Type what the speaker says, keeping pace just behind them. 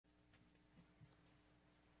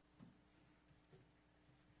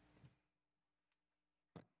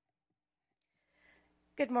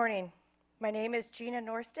Good morning. My name is Gina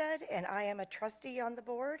Norstedt, and I am a trustee on the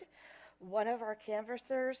board, one of our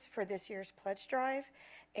canvassers for this year's pledge drive,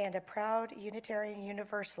 and a proud Unitarian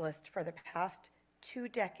Universalist for the past 2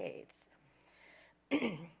 decades.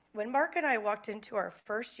 When Mark and I walked into our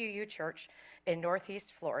first UU church in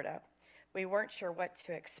Northeast Florida, we weren't sure what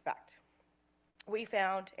to expect. We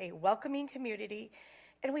found a welcoming community,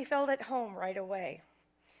 and we felt at home right away.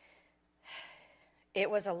 It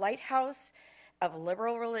was a lighthouse of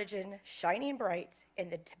liberal religion shining bright in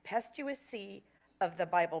the tempestuous sea of the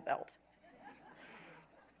Bible Belt.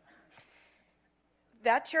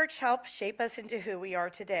 That church helped shape us into who we are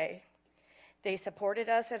today. They supported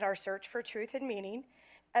us in our search for truth and meaning,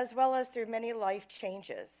 as well as through many life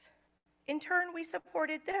changes. In turn, we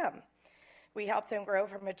supported them. We helped them grow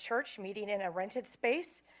from a church meeting in a rented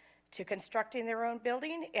space to constructing their own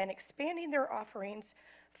building and expanding their offerings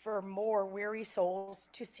for more weary souls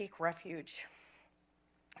to seek refuge.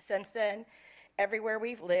 Since then, everywhere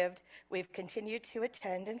we've lived, we've continued to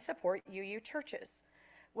attend and support UU churches.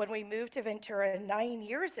 When we moved to Ventura 9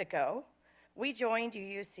 years ago, we joined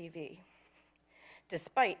UUCV.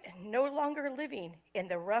 Despite no longer living in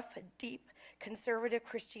the rough, deep, conservative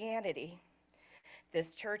Christianity,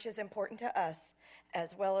 this church is important to us,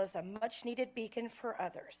 as well as a much-needed beacon for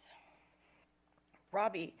others.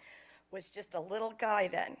 Robbie was just a little guy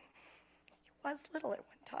then. He was little at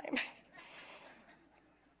one time.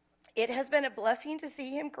 It has been a blessing to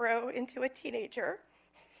see him grow into a teenager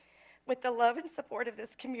with the love and support of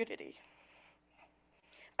this community.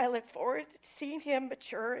 I look forward to seeing him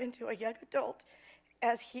mature into a young adult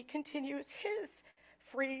as he continues his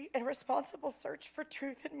free and responsible search for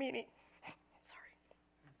truth and meaning.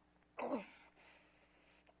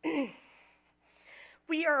 Sorry.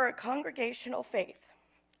 We are a congregational faith,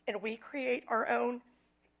 and we create our own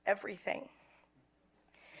everything.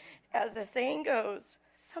 As the saying goes,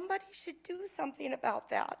 somebody should do something about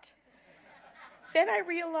that. Then I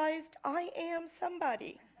realized I am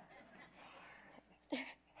somebody.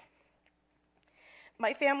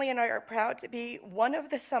 My family and I are proud to be one of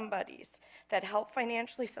the somebodies that help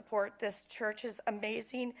financially support this church's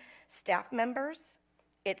amazing staff members,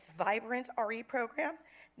 its vibrant RE program,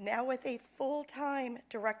 now with a full-time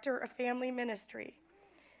director of family ministry,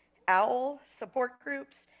 OWL, support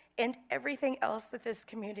groups, and everything else that this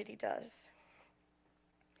community does.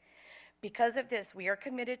 Because of this, we are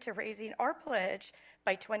committed to raising our pledge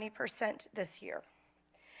by 20% this year.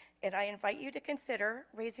 And I invite you to consider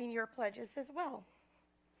raising your pledges as well.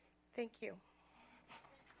 Thank you.